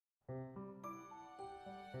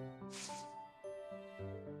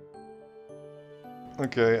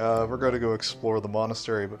Okay, we're going to go explore the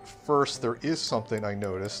monastery, but first there is something I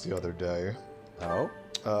noticed the other day.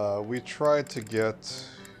 Oh? We tried to get,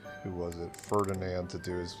 who was it, Ferdinand to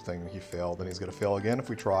do his thing. He failed, and he's going to fail again if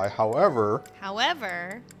we try. However...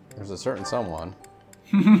 There's a certain someone.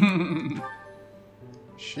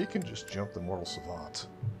 She can just jump the mortal savant.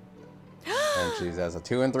 And she has a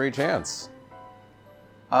 2 in 3 chance.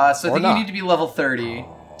 So I think you need to be level 30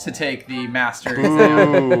 to take the master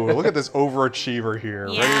exam. Ooh, look at this overachiever here,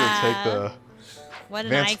 ready to take the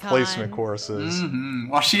advanced placement courses.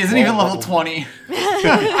 Well, she isn't even level 20.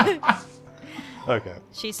 Okay.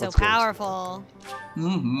 She's so powerful.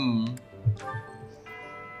 Who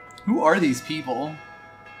are these people?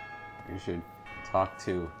 You should talk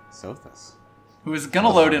to Sothis. Who is gonna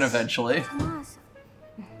load in eventually. Tomas.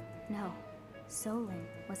 No. Solon,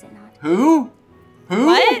 was it not? Who? Who?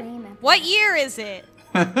 What? What year is it?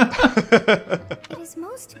 It is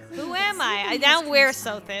most clear. Who am I? I don't wear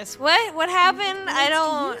Sothis. What? What happened? I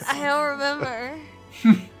don't remember.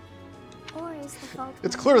 Or is the fault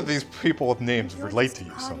It's clear that these people with names relate to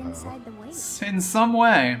you somehow. In some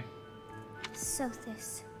way.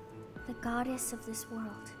 Sothis, the goddess of this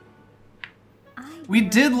world. We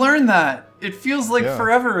did learn that. It feels like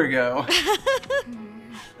forever ago.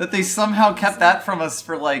 That they somehow kept that from us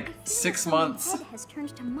for like 6 months. My head has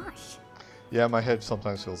turned to mush. Yeah, my head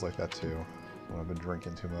sometimes feels like that too, when I've been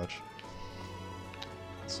drinking too much.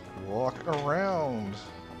 Let's walk around.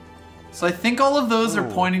 So I think all of those are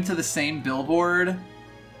pointing to the same billboard.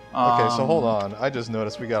 Okay, so hold on. I just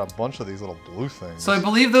noticed we got a bunch of these little blue things. So I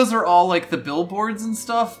believe those are all like the billboards and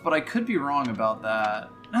stuff, but I could be wrong about that.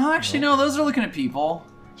 No, actually, no, those are looking at people.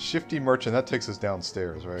 Shifty Merchant, that takes us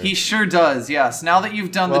downstairs, right? He sure does, yes. Now that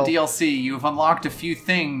you've done the DLC, you've unlocked a few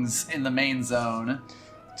things in the main zone.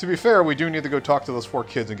 To be fair, we do need to go talk to those 4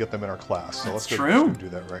 kids and get them in our class. So let's go do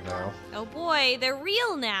that right now. Oh boy, they're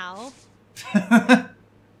real now.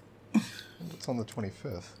 It's on the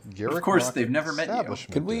 25th. Garrick of course, Rock they've never met you.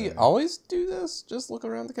 Could we always do this? Just look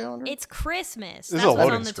around the calendar? It's Christmas. This That's is a what's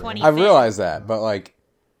loading on the screen. 25th. I realize that, but like...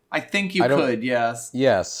 I think you could, yes.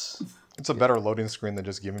 Yes. It's a better loading screen than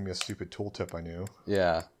just giving me a stupid tooltip I knew.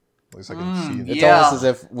 Yeah. At least I can see it. It's almost as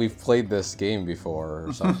if we've played this game before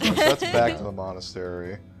or something. So that's back to the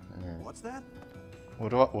monastery. What's that? What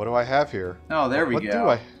do I have here? Oh, there we go.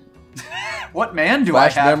 What do I... What man do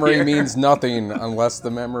Flash I have memory here? means nothing unless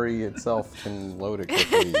the memory itself can load it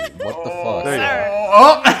quickly. What the fuck? There you go.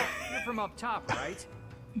 Oh! You're from up top, right?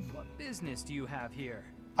 What business do you have here?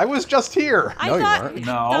 I was just here! No, you weren't.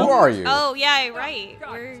 No. Who are you? Oh, yeah, right.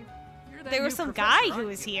 There new was some professor, guy aren't who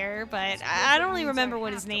was you? here, but I don't really remember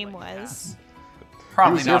what his name was.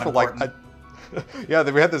 Probably He was here not for important. yeah,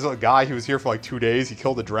 we had this little guy. He was here for like 2 days. He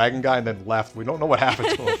killed the dragon guy and then left. We don't know what happened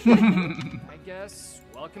to him. I guess,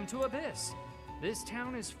 welcome to Abyss. This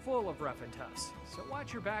town is full of rough and toughs, so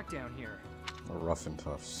watch your back down here. Rough and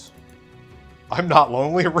toughs. I'm not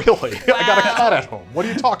lonely, really. I got a cat at home. What are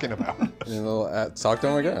you talking about? Talk to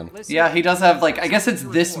him again. Listen, Yeah, he does have, like, I guess it's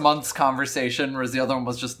this month's conversation, whereas the other one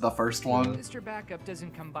was just the first one. Mr. Backup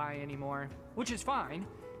doesn't come by anymore, which is fine.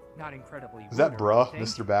 Not incredibly Is that rude or bruh,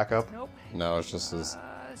 anything. Mr. Backup? Nope. No, it's just his,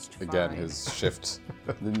 Just again, fine. his shift.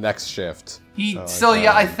 The next shift. So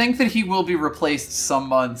yeah, I think that he will be replaced some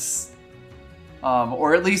months.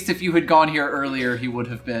 Or at least if you had gone here earlier, he would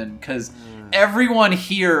have been, because everyone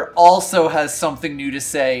here also has something new to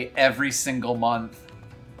say every single month.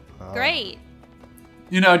 Great.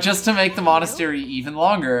 You know, just to make the monastery even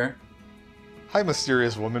longer. Hi,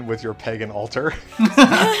 mysterious woman with your pagan altar.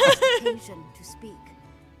 Occasion to speak.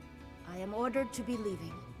 I am ordered to be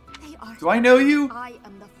leaving. They are. Do I know you? I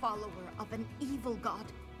am the follower of an evil god.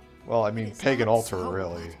 Well, I mean, It is pagan not altar, so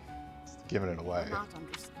really. bad. It's giving it away. Not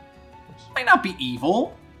understand. Might not be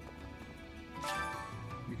evil.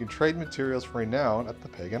 You can trade materials for renown at the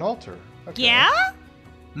pagan altar. Okay. Yeah?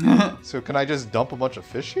 So can I just dump a bunch of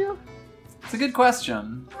fish here? It's a good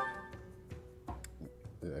question.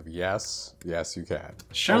 Yes. Yes, you can.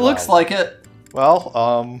 Sure Oh, looks wow. like it. Well,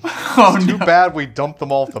 Oh, it's too no. bad we dumped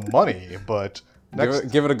them all with the money, but next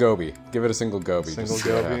Give it a goby. Give it a single goby. Single just to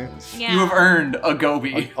see what goby? happens. Yeah. You have earned a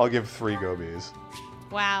goby. I'll give 3 gobies.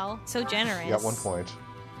 Wow, so generous. You got 1 point.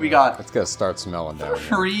 We got It's gonna start smelling down here.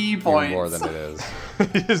 3 Even points. more than it is.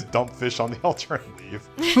 You just dump fish on the altar and leave.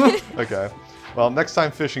 Okay. Well, next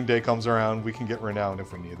time fishing day comes around, we can get renowned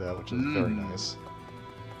if we need that, which is very nice.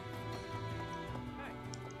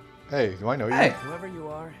 Hey, do I know you? Hey. Whoever you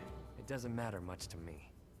are, it doesn't matter much to me.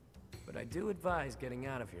 But I do advise getting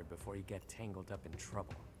out of here before you get tangled up in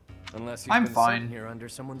trouble. Unless you've I'm been fine. sitting here under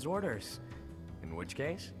someone's orders. In which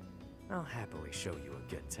case, I'll happily show you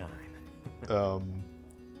a good time.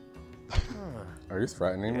 Are you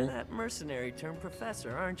threatening You're me? that mercenary turned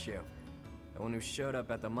professor, aren't you? The one who showed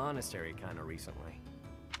up at the monastery kind of recently.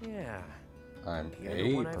 Yeah. I'm You're the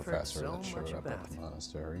a one I've heard professor so that showed much up at about. the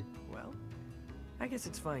monastery. Well, I guess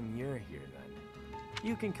it's fine you're here then.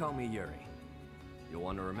 You can call me Yuri. You'll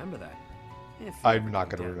want to remember that. If you ever I'm not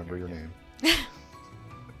come going to down remember here your again. name.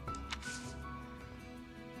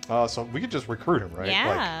 So we could just recruit him, right?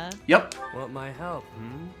 Yeah. Yep. Want my help,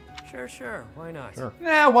 hmm? Sure, why not? Sure.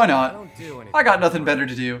 Yeah, why I not? don't do anything. I got nothing better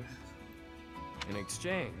to do. In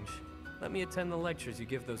exchange, let me attend the lectures you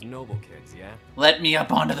give those noble kids, yeah? Let me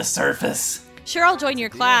up onto the surface. Sure, I'll join your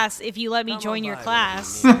deal. class if you let me Come join on your by,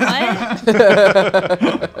 class. whatever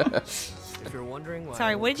What? If you're wondering why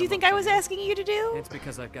Sorry, I what did you come think up I was to you, asking you to do? It's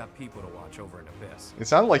because I've got people to watch over in Abyss. It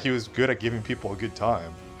sounded like he was good at giving people a good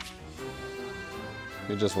time.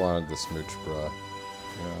 You just wanted to smooch, bruh.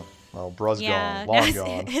 Yeah. Well, bruh's Yeah, gone. Long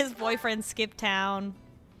gone. his boyfriend skipped town.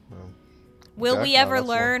 Well, Will okay, we well, ever that's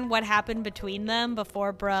learn what happened between them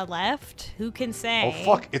before bruh left? Who can say? Oh,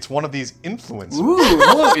 fuck. It's one of these influencers. Ooh,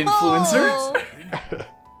 hello, influencers. Oh.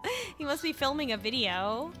 He must be filming a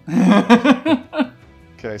video.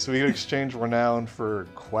 Okay, so we can exchange renown for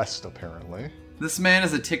quest, apparently. This man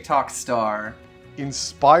is a TikTok star.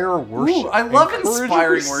 Inspire worship. Ooh, I love Encourage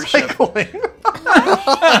inspiring worship.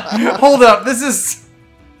 recycling. Hold up, this is...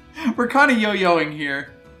 We're kind of yo-yoing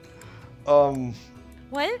here.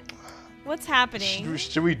 What? What's happening?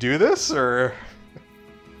 Should we do this, or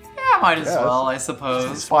Yeah, might as Yeah, well, I let's suppose.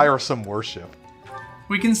 inspire some worship?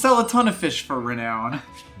 We can sell a ton of fish for renown.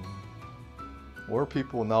 More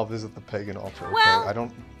people will now visit the pagan altar. Okay, Well, I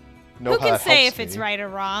don't know Who how can that say helps if it's me. right or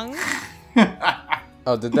wrong?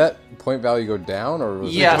 Oh, did that point value go down, or was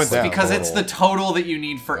it Yes, just down. because it's the total? total that you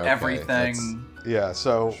need for Okay, everything. Yeah,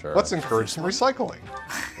 so Sure. let's encourage some recycling.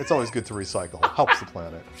 It's always good to recycle. Helps the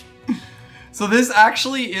planet. So this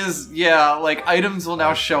actually is, yeah, like items will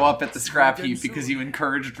now show up at the scrap heap because you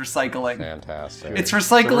encouraged recycling. Fantastic. It's So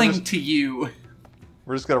recycling we're just- to you.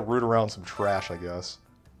 We're just gonna root around some trash, I guess.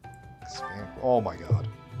 Expand. Oh my god.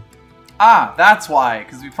 Ah, that's why,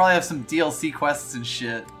 because we probably have some DLC quests and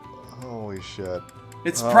shit. Holy shit.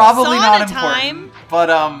 It's probably Sauna not time. important,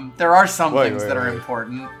 but there are some Wait, things wait, that are wait.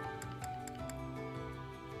 important.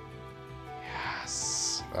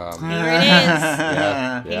 Yes. Here it is.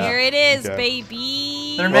 Yeah. Here it is, Okay.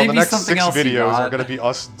 baby. There Well, may the be next something 6 else you videos got. are gonna be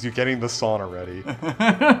us getting the sauna ready.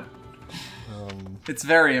 It's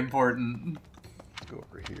very important. Let's go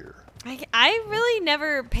over here. I really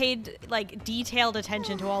never paid like detailed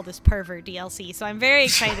attention to all this pervert DLC, so I'm very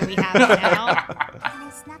excited we have it now. When I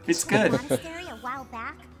snuck It's into the good. monastery a while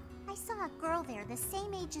back, I saw a girl there the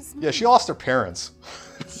same age as me. Yeah, she lost her parents.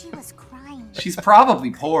 She was crying. She's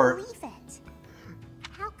probably poor. Believe it.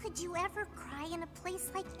 How could you ever cry in a place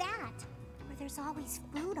like that, where there's always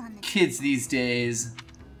food on the Kids these days.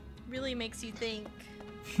 Really makes you think.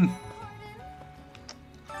 And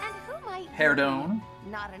who might Hairdown.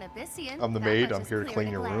 Not an Abyssian. I'm the that maid. much I'm is here to clear clean at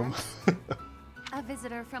a your room. glance. A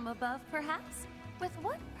visitor from above, perhaps? With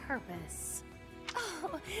what purpose? Oh,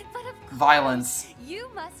 but of course. Violence. You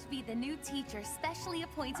must be the new teacher specially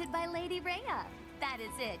appointed by Lady Rhea. That is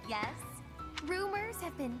it, yes? Rumors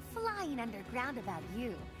have been flying underground about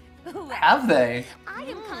you. Well, Have they? I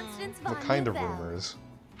am Constance von What kind of Newville. rumors?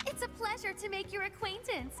 It's a pleasure to make your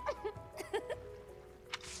acquaintance.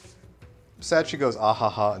 Sad she goes ah ha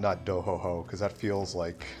ha, not do ho ho, because that feels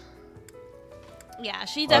like. Yeah,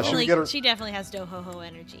 she should we definitely get her- she definitely has do ho ho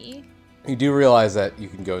energy. You do realize that you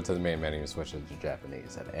can go to the main menu and switch it to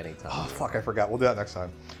Japanese at any time. Oh fuck, I forgot. We'll do that next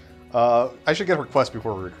time. I should get a request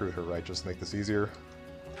before we recruit her, right? Just to make this easier.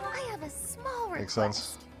 I have a small request. Makes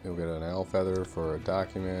sense. You'll get an owl feather for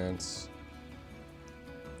documents.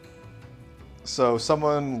 So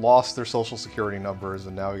someone lost their social security numbers,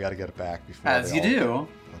 and now we got to get it back before. As they you do. all-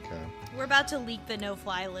 Okay. We're about to leak the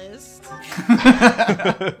no-fly list.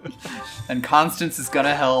 And Constance is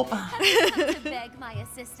gonna help. Have you come to beg my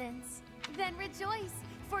assistance? Then rejoice,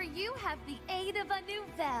 for you have the aid of a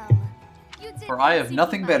Nouvelle. You did For I have receive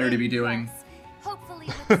nothing my better to aid, be doing. yes. Hopefully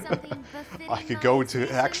with something befitting I could my go to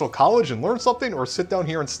position. actual college and learn something, or sit down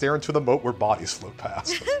here and stare into the moat where bodies float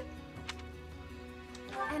past.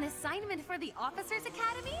 An assignment for the Officers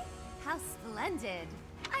Academy? How splendid.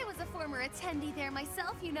 I was a former attendee there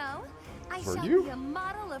myself, you know. I Were shall you? be a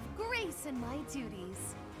model of grace in my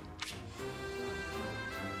duties.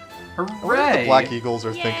 I wonder if Hooray! the Black Eagles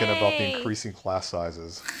are thinking about the Yay. increasing class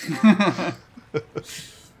sizes.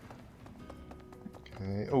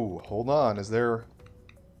 Okay. Oh, hold on. Is there?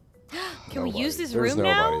 Can we use this There's room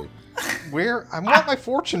now? nobody. Where? I want my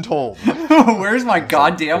fortune told. Where's my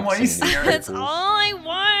goddamn Like some waist? That's all I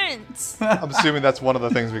want. I'm assuming that's one of the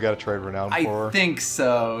things we got to trade renown I for. think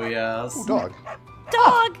so, yes. Ooh, dog.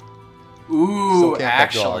 Dog. Ooh, Still can't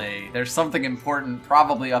pet dog. actually, there's something important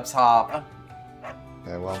probably up top.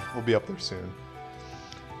 Yeah, well, we'll be up there soon.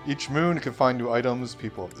 Each moon can find new items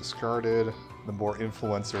people have discarded. The more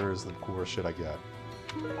influencers, the cooler shit I get.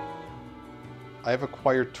 I have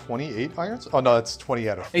acquired 28 irons? Oh no, that's 20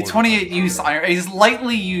 out of 40. A 28 use iron, a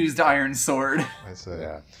lightly used iron sword. I say.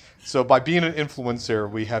 Yeah. So by being an influencer,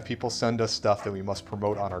 we have people send us stuff that we must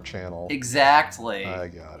promote on our channel. Exactly. I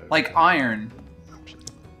got it. Like okay. iron.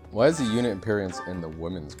 Why is the unit appearance in the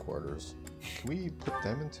women's quarters? Can we put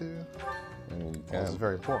them into? I mean, you Well, this is can.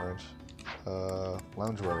 very important.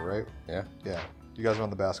 Loungewear, right? Yeah. Yeah. You guys are on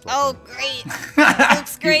the basketball Oh, team. great.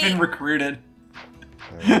 Looks great. You've been recruited.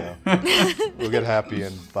 There you go. We'll get Happy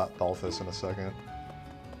and Balthus in a second.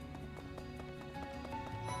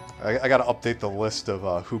 I gotta update the list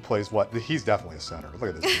of who plays what. He's definitely a center.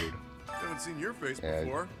 Look at this dude. Haven't seen your face Yeah.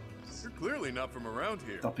 before. You're clearly not from around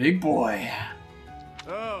here. The big boy.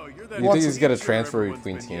 Oh, you're that. You think he's gonna teacher transfer everyone's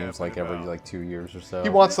between been teams yapping like every about. like 2 years or so? He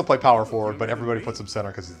wants to play power forward, but everybody puts him center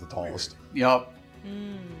because he's the tallest. Yup.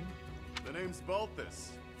 The name's Balthus,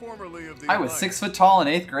 formerly of the I was Alliance. 6 foot tall in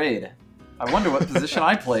 8th grade. I wonder what position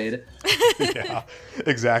I played. Yeah,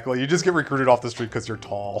 exactly. You just get recruited off the street because you're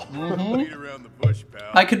tall. Beat around the bush, pal.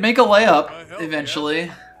 I could make a layup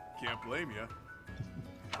eventually. Can't blame you.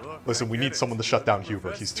 Look, Listen, we need someone to shut down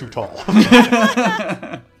Hubert. He's too tall. You need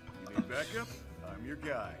backup? I'm your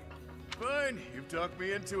guy. Fine, you've talked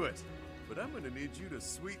me into it. But I'm gonna need you to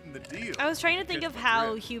sweeten the deal. I was trying to think Get of my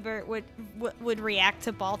how drift. Hubert would react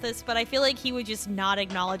to Balthus, but I feel like he would just not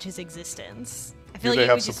acknowledge his existence. I feel Do like they he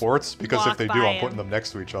have would just supports? Because if walk they do, by I'm putting him. them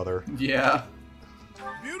next to each other. Yeah.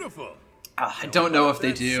 Beautiful. I don't know if they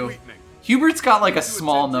That's do. sweetening. Hubert's got like a Do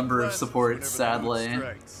small attentive number of classes supports, whenever the mood sadly.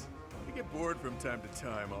 strikes. I get bored from time to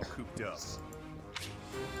time, all cooped up.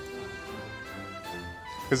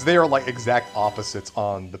 Because they are like exact opposites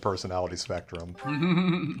on the personality spectrum.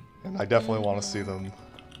 And I definitely want to see them.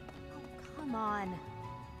 Come on.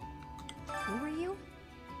 Who are you?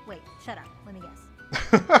 Wait, shut up. Let me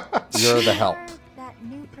guess. You're the help. You're that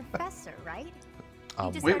new professor, right? You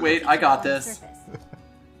Um, just Wait, started wait, teaching I got on the this. surface.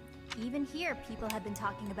 Even here, people have been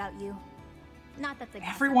talking about you. Not that the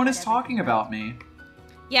Everyone is talking about me.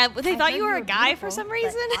 Yeah, but they thought you were a guy for some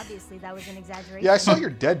reason. Obviously, that was an exaggeration. Yeah, I saw your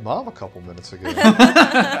dead mom a couple minutes ago.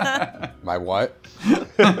 My what?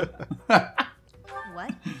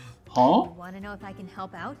 What? Huh? You want to know if I can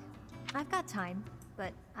help out? I've got time,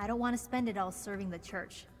 but I don't want to spend it all serving the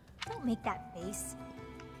church. Don't make that face.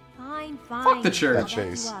 Fine, fine. the church. I'll back you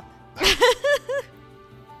Face. up.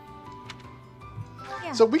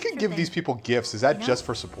 Yeah, So we can sure give thing. these people gifts. Is that You know, just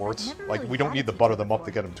for supports? I've never Like, really we don't had need to a butter teacher them up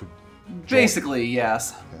to before. get them to join. Basically,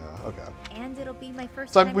 yes. Yeah, okay. And it'll be my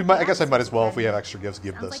first So time we at might. the I guess I might as Oxford well, if we have Academy. extra gifts,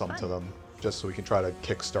 give Sounds like some to fun. them, just so we can try to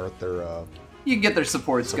kickstart their. You can get their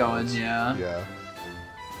supports going, supports. yeah. Yeah.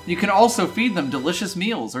 You can also feed them delicious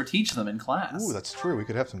meals or teach them in class. Ooh, that's true. We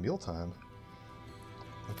could have some mealtime.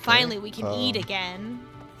 Okay, Finally, we can eat um, again.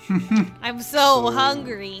 I'm so so-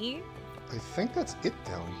 hungry. I think that's it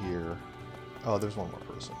down here. Oh, there's one more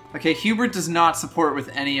person. Okay, Hubert does not support with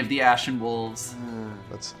any of the Ashen Wolves.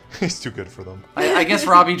 That's he's too good for them. I guess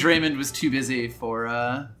Robbie Draymond was too busy for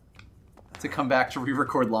to come back to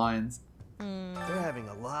re-record lines. They're having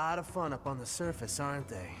a lot of fun up on the surface, aren't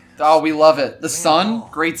they? Oh, we love it. The sun,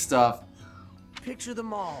 great stuff. Picture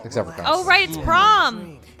them all. Except for relaxed. Oh, right, it's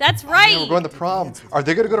prom. That's right. Yeah, we're going to prom. Are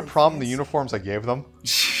they going to go to prom in the uniforms I gave them?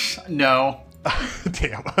 No.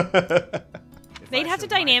 Damn. If They'd I have to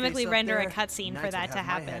showed my dynamically face up render a there, cutscene for Knights that would to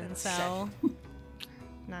have my head in happen, a so.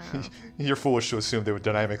 No. You're foolish to assume they would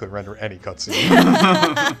dynamically render any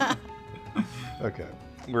cutscene. Okay,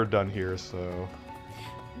 we're done here, so.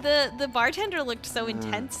 The bartender looked so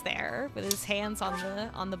intense there with his hands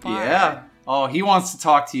on the bar. Yeah. Oh, he wants to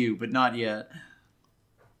talk to you, but not yet.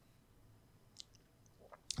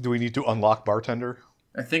 Do we need to unlock bartender?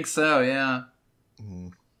 I think so, yeah.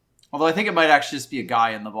 Although I think it might actually just be a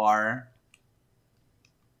guy in the bar.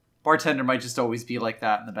 Bartender might just always be like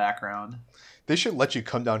that in the background. They should let you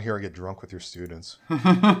come down here and get drunk with your students.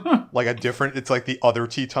 Like a different, it's like the other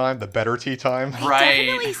tea time, the better tea time. Right.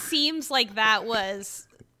 Definitely seems like that was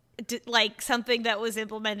like something that was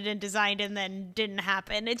implemented and designed and then didn't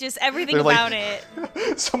happen. It just everything They're about like-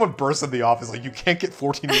 it. Someone bursts in the office like, you can't get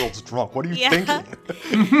 14-year-olds drunk. What are you Yeah. thinking?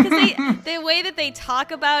 Because the way that they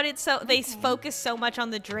talk about it, so they focus so much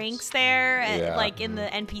on the drinks there, and, Yeah. like in the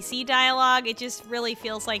NPC dialogue, it just really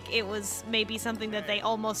feels like it was maybe something that they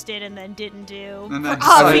almost did and then didn't do And for then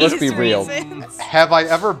obvious let's be real. reasons. Have I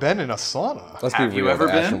ever been in a sauna? Let's Have be you real. ever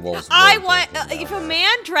the Ashen been? Wolves I weren't want drinking if that a way.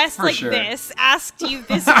 man dressed For like sure. this asked you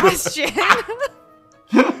this question.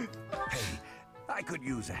 I could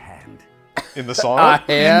use a hand. In the sauna?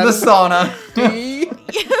 In the sauna.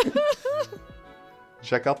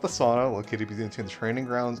 Check out the sauna located between the training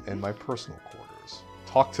grounds and my personal quarters.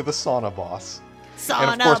 Talk to the sauna boss.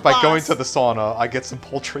 Sauna And of course, by boss. going to the sauna, I get some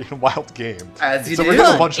poultry and wild game. As you So do. we're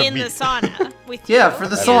getting a bunch of in meat. the sauna with you. Yeah, for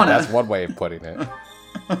the I mean, sauna. that's one way of putting it.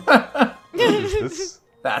 Is this?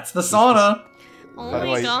 That's the sauna. Oh How do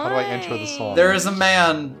my how do I enter the God. sauna? There is a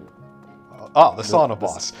man. The sauna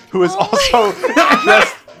boss, who is Oh my also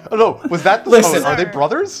dressed. Oh no, was that the? Listen. Oh, are they Sir.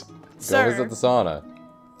 brothers? Go Sir. visit the sauna.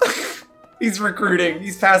 He's recruiting.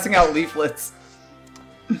 He's passing out leaflets.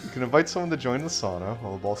 You can invite someone to join the sauna.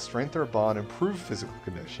 While both strengthen their bond, improve physical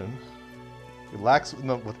condition, relax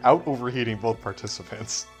without overheating both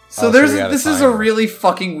participants. So Oh, so there's we got a this is a timer. really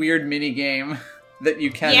fucking weird mini game that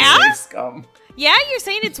you can Yeah? really scum. Yeah, you're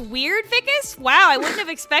saying it's weird, Vicus? Wow, I wouldn't have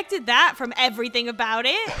expected that from everything about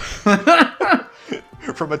it.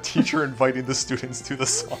 From a teacher inviting the students to the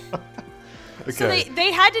sauna. Okay. So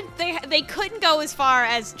they had to they couldn't go as far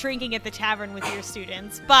as drinking at the tavern with your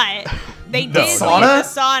students, but they No. did leave Sauna?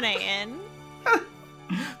 the sauna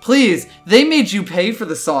in. Please, they made you pay for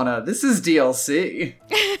the sauna. This is DLC.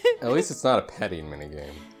 At least it's not a petting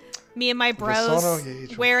minigame. Me and my sauna, bros yeah, you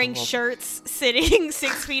drink wearing some of- shirts, sitting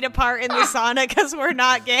 6 feet apart in the sauna because we're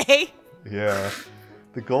not gay. Yeah.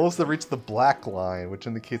 The goal is to reach the black line, which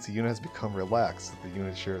indicates the unit has become relaxed. If the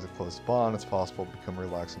unit shares a close bond, it's possible to become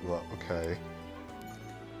relaxed and go up. Okay.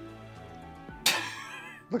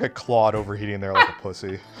 Look at Claude overheating there like a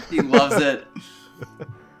pussy. He loves it.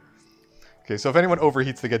 Okay, so if anyone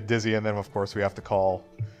overheats, they get dizzy, and then of course we have to call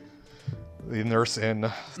the nurse in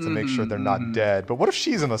to make sure they're not dead. But what if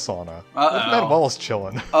she's in a sauna? What if Uh-oh. Manuel's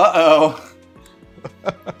chilling? Uh-oh.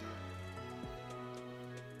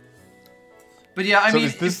 But yeah, I So mean,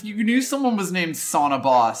 is this- if you knew someone was named Sauna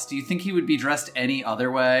Boss, do you think he would be dressed any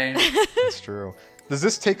other way? That's true. Does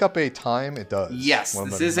this take up a time? It does. Yes, One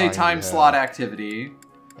of this the is a 9 we time have. slot activity.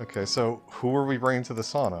 Okay, so who are we bringing to the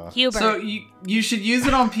sauna? Hubert. So you should use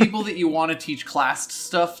it on people that you want to teach class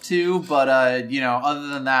stuff to, but you know, other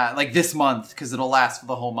than that, like this month, because it'll last for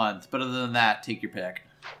the whole month. But other than that, take your pick.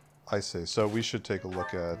 I see. So we should take a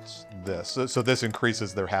look at this. So this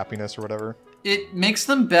increases their happiness or whatever? It makes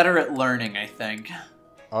them better at learning, I think.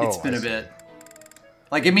 Oh, It's been I a see. bit.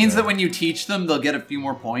 Like, it means Yeah. that when you teach them, they'll get a few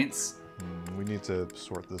more points. We need to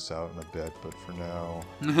sort this out in a bit, but for now...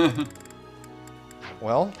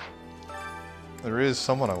 Well, there is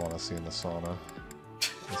someone I want to see in the sauna.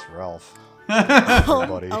 It's Ralph.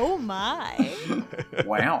 Buddy. Oh my.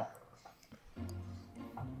 Wow.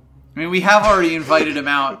 I mean, we have already invited him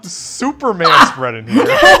out. Superman spread in here.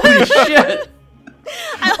 Holy shit!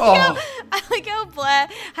 I like how Blah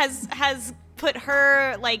has put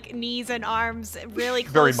her like knees and arms really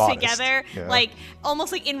Very close modest, together, yeah. like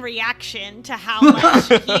almost like in reaction to how much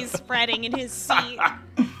he's spreading in his seat.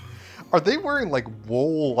 Are they wearing like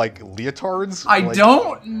wool like leotards? I Like-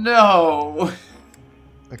 don't know.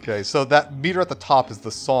 Okay, so that meter at the top is the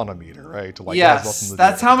sauna meter, right? Like, that has Yes, nothing to do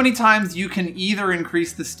that's with- how many times you can either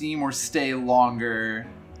increase the steam or stay longer.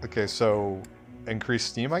 Okay, so increase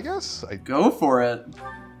steam, I guess. Go for it.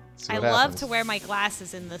 See I what love happens. to wear my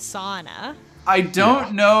glasses in the sauna. I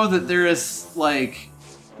don't know that there is like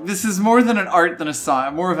this is more than an art than a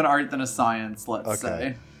science, more of an art than a science, let's Okay.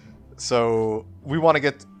 say. So we want to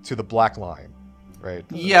get to the black line, right?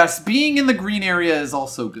 Yes, being in the green area is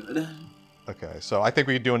also good. Okay, so I think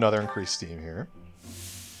we could do another increased steam here.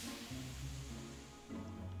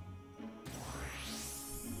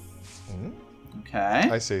 Okay.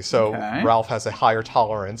 I see. So Okay. Ralph has a higher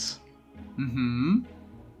tolerance. Mm-hmm.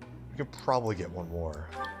 We could probably get one more.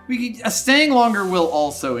 Staying longer will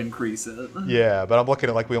also increase it. Yeah, but I'm looking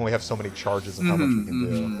at like we only have so many charges of how much we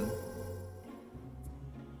can do.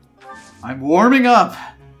 I'm warming up.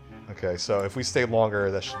 Okay, so if we stay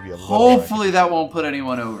longer, that should be a little. Hopefully that won't put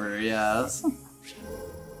anyone over. Yes.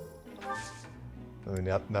 I mean,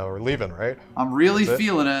 now we're leaving, right? I'm really That's it?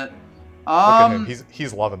 feeling it. Look at him.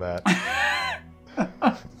 He's loving that.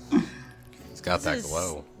 It's got that This is-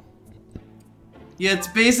 glow. Yeah, it's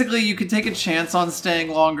basically you could take a chance on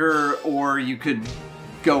staying longer, or you could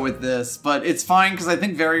go with this, but it's fine because I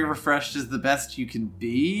think very refreshed is the best you can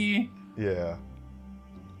be. Yeah.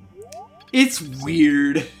 It's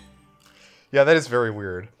weird. Yeah, that is very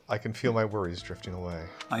weird. I can feel my worries drifting away.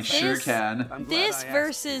 I sure can. This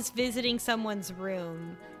versus visiting someone's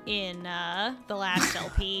room in the last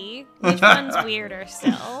LP. Which one's weirder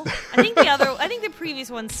still? I think the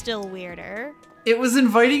previous one's still weirder. It was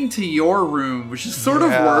inviting to your room, which is sort of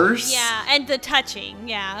worse. Yeah, and the touching,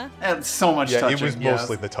 yeah. And so much touching. Yeah, it was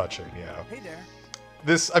mostly the touching, yeah. Hey there.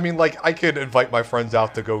 This, I mean, like, I could invite my friends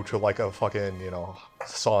out to go to, like, a fucking, you know,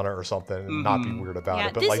 sauna or something and not be weird about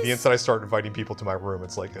it. But, like, the instant I start inviting people to my room,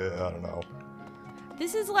 it's like, I don't know.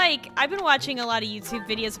 This is like, I've been watching a lot of YouTube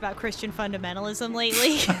videos about Christian fundamentalism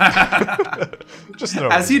lately. Just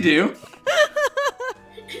as you do.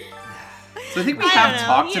 So I think we have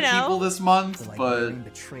talked to people this month, but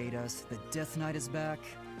betrayed us. The Death Knight is back.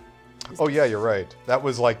 Oh yeah, you're right. That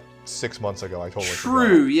was like 6 months ago. I totally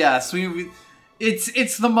true. Yes,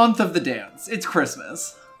 it's the month of the dance. It's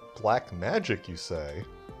Christmas. Black magic, you say?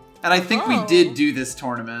 And I think we did do this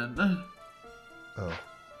tournament. Oh.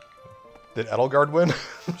 Did Edelgard win?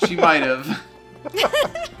 She might have.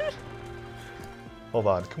 Hold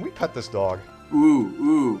on. Can we pet this dog?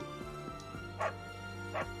 Ooh.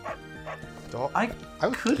 Dog? I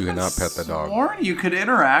could do not pet the dog. Sworn you could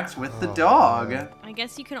interact with the dog. I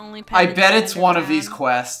guess you can only pet. I bet it's one of these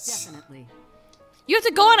quests. Definitely. You have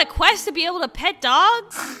to go on a quest to be able to pet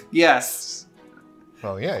dogs? Yes.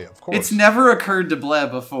 Oh yeah, of course. It's never occurred to Ble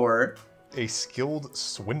before. A skilled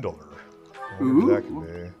swindler. Ooh. That could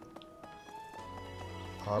be.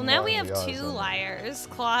 Well, now we have two liars,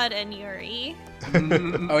 Claude and Yuri.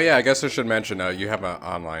 Oh yeah, I guess I should mention you have an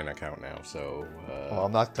online account now, so. Well,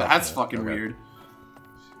 I'm not. That's fucking weird.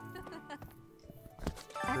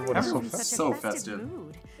 Everyone's in so festive.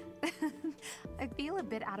 Mood. I feel a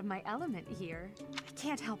bit out of my element here. I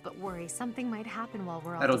can't help but worry something might happen while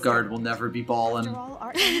we're all Edelgard will never be ballin'. After all,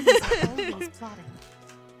 our enemies are always plotting.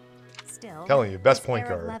 Still, telling you, best this point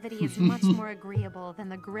air of guard. levity is much more agreeable than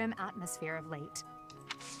the grim atmosphere of late.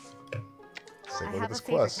 Say, I look at have this a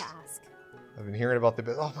favor quest. to ask. I've been hearing about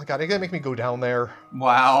the. Oh my god, you gotta make me go down there.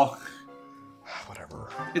 Wow. Whatever.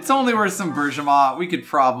 It's only worth some Bergamot. We could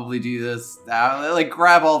probably do this. Like,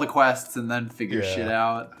 grab all the quests and then figure shit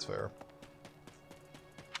out. That's fair.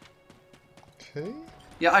 Okay.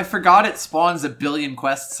 Yeah, I forgot it spawns 1 billion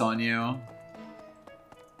quests on you.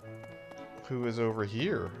 Who is over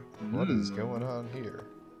here? What is going on here?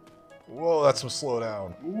 Whoa, that's some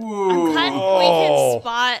slowdown. Ooh. We can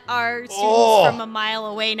spot our students from a mile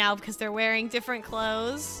away now because they're wearing different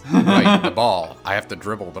clothes. Right, the ball. I have to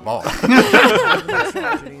dribble the ball. The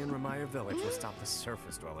tragedy in Ramire Village will stop the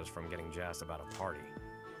surface dwellers from getting jazzed about a party.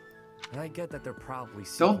 I get that they're probably.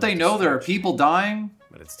 Don't they know there are people dying?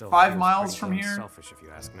 But it's still 5 miles from damn here. Selfish, if you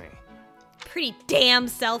ask me. Pretty damn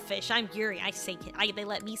selfish. I'm Yuri. They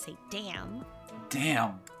let me say damn.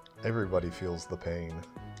 Damn. Everybody feels the pain.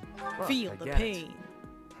 Look, Feel I the get pain. it.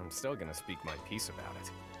 I'm still gonna speak my piece about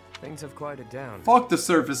it. Things have quieted down. Fuck the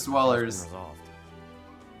surface It's been dwellers. resolved.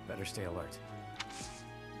 Better stay alert.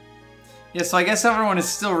 Yeah, so I guess everyone is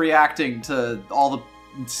still reacting to all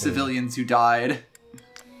the civilians who died.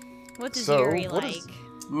 What does So, Yuri what like? is-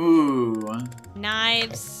 Ooh.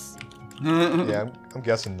 Knives. Yeah, I'm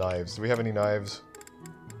guessing knives. Do we have any knives?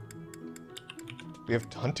 We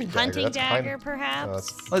have hunting dagger. Hunting That's dagger, kind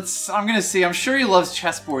perhaps? I'm gonna see. I'm sure he loves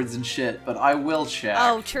chessboards and shit, but I will check.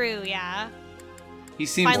 Oh, true, yeah. He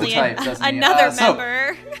seems Finally, the type, doesn't he? another So,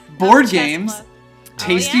 member. board of games, Chess Club.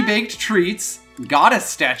 tasty yeah? baked treats, goddess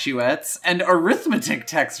statuettes, and arithmetic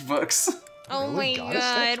textbooks. Oh Really? my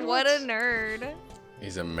Goddess god, what a statuettes? nerd.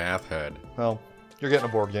 He's a math head. Well, you're getting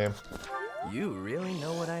a board game. You really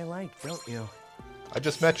know what I like, don't you? I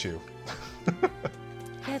just met you.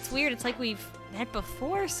 Yeah, it's weird. It's like we've met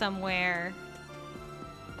before somewhere.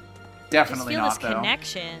 Definitely I just feel not, this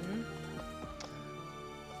though. connection.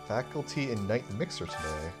 Faculty and Night Mixer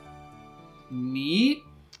today. Neat?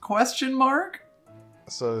 Question mark?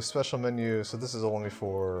 So special menu. So this is only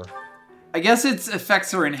for. I guess its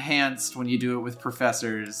effects are enhanced when you do it with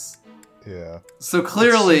professors. Yeah. So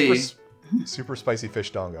clearly, It's super spicy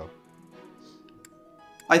fish dongo.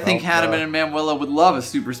 I think Oh, Hanneman and Manuela would love a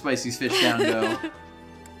super spicy fish dango.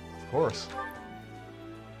 Of course.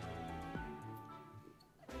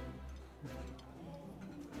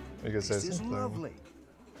 You can say This is something. lovely.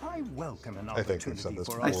 I welcome an I think we've said this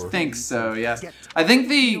for I us. think so, yes. I think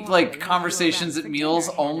the like conversations at meals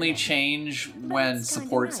only change when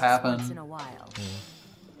supports happen.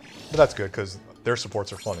 But that's good because their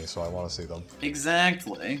supports are funny, so I want to see them.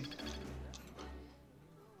 Exactly.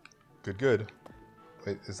 Good, good.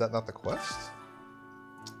 Wait, is that not the quest?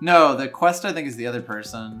 No, the quest I think is the other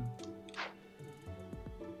person.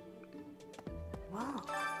 Whoa.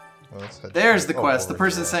 Well, let's head There's the oh, quest. The over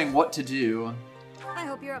person here. saying what to do. I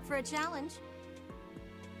hope you're up for a challenge.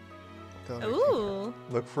 Ooh.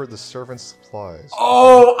 Look for the servant's supplies.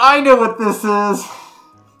 Oh, I know what this is.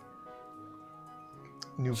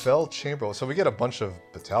 Nouvelle Chamber. So we get a bunch of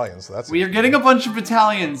battalions. So that's We are getting a bunch of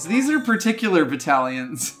battalions. These are particular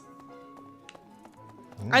battalions.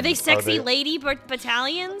 Are they sexy they- lady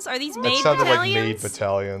battalions? Are these That maid sounded battalions? like maid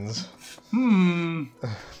battalions.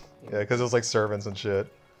 Yeah, because it was like servants and shit.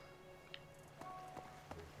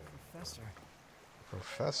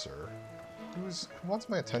 Professor? Who wants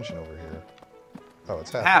my attention over here? Oh,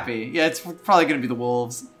 it's Happy. Happy. Yeah, it's probably going to be the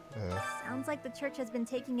wolves. Yeah. Sounds like the church has been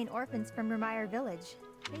taking in orphans from Remire Village.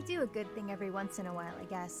 They do a good thing every once in a while, I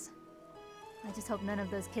guess. I just hope none of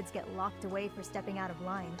those kids get locked away for stepping out of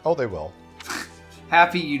line. Oh, they will.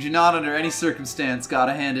 Happy, you do not under any circumstance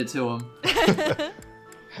gotta hand it to him.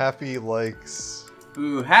 Happy likes...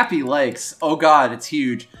 Ooh, Happy likes. Oh god, it's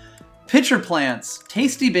huge. Pitcher plants,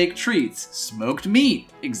 tasty baked treats, smoked meat,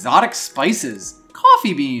 exotic spices,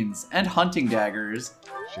 coffee beans, and hunting daggers.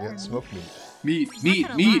 She had smoked meat. Meat.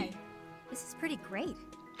 Lie. This is pretty great.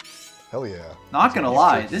 Hell yeah. Not gonna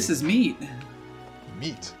lie, this is meat.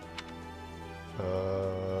 Meat.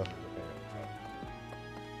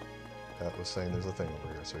 That was saying there's a thing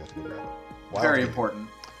over here, so we have to go grab it. Wild Very game. important.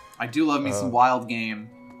 I do love me some wild game.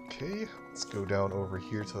 Okay, let's go down over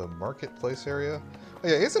here to the marketplace area. Oh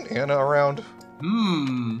yeah, isn't Anna around?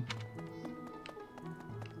 Hmm.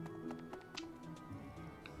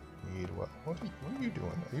 Need what? What are you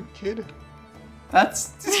doing? Are you a kid?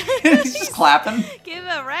 That's he's just clapping. Give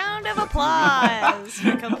a round of applause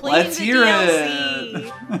for completing Let's the hear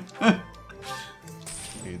DLC. it.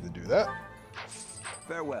 Need to do that.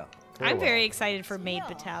 Farewell. I'm very excited for Maid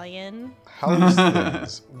Battalion. How's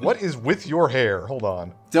things? What is with your hair? Hold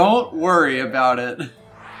on. Don't worry about it.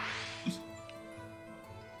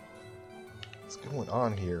 What's going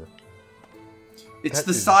on here? It's That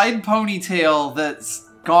the is- side ponytail that's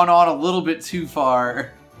gone on a little bit too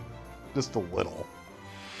far. Just a little.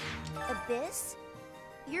 Abyss?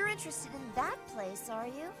 You're interested in that place, are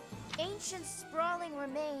you? Ancient sprawling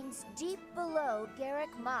remains deep below Garrick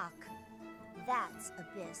Mach. That's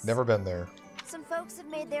Abyss. Never been there. Some folks have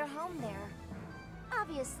made their home there.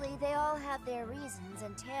 Obviously, they all have their reasons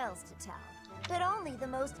and tales to tell, but only the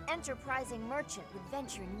most enterprising merchant would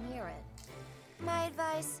venture near it. My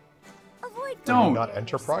advice, avoid Don't. Not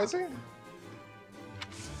enterprising?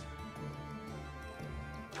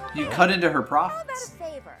 You cut into her How about a profits.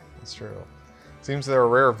 favor? That's true. Seems there are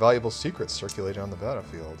rare valuable secrets circulating on the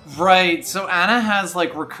battlefield. Right, so Anna has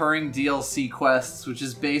like recurring DLC quests, which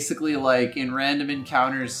is basically like in random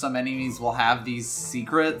encounters, some enemies will have these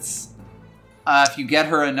secrets. If you get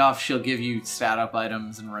her enough, she'll give you stat up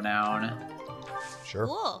items and renown. Sure.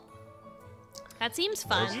 Cool. That seems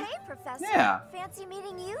fun. Hey, Professor. Yeah. Fancy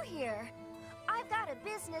meeting you here. I've got a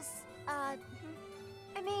business,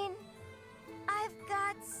 I've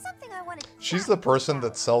got something I want to She's the person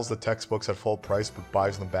that sells the textbooks at full price but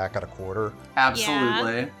buys them back at a quarter.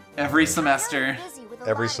 Absolutely. Every semester.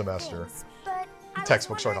 Every semester.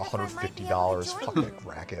 Textbooks are like $150. Fucking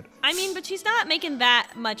racket. I mean, but she's not making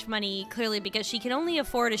that much money, clearly, because she can only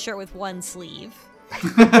afford a shirt with one sleeve.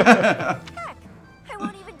 Heck, I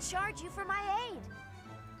won't even charge you for my aid.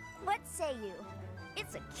 What say you?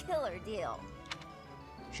 It's a killer deal.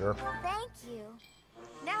 Sure. Thank you.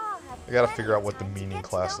 Now I'll have I gotta plenty figure out of what the time to meaning get to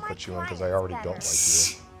class know to my put you in because I clients already don't better.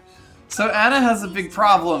 like you. So Anna has a big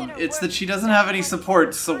problem. It's that she doesn't have any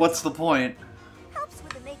support, so what's the point? Helps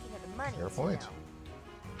with the making of the money. Fair point.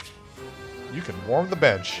 You can warm the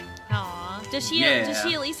bench. Aw. Does she Yeah.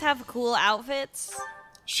 at least have cool outfits?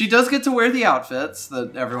 She does get to wear the outfits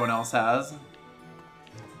that everyone else has.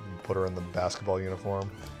 Put her in the basketball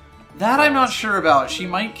uniform. That I'm not sure about. She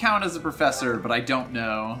might count as a professor, but I don't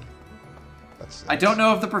know. I don't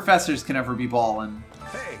know if the professors can ever be ballin'.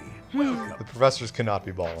 Hey, The professors cannot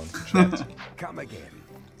be balling. Checked. come again.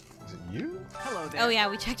 Is it you? Hello there. Oh yeah,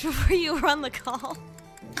 we checked before you were on the call.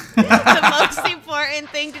 The most important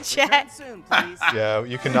thing to check. Soon, please. Yeah,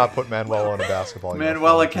 you cannot put Manuela in a basketball uniform.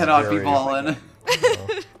 Manuela It's cannot be very- ballin'.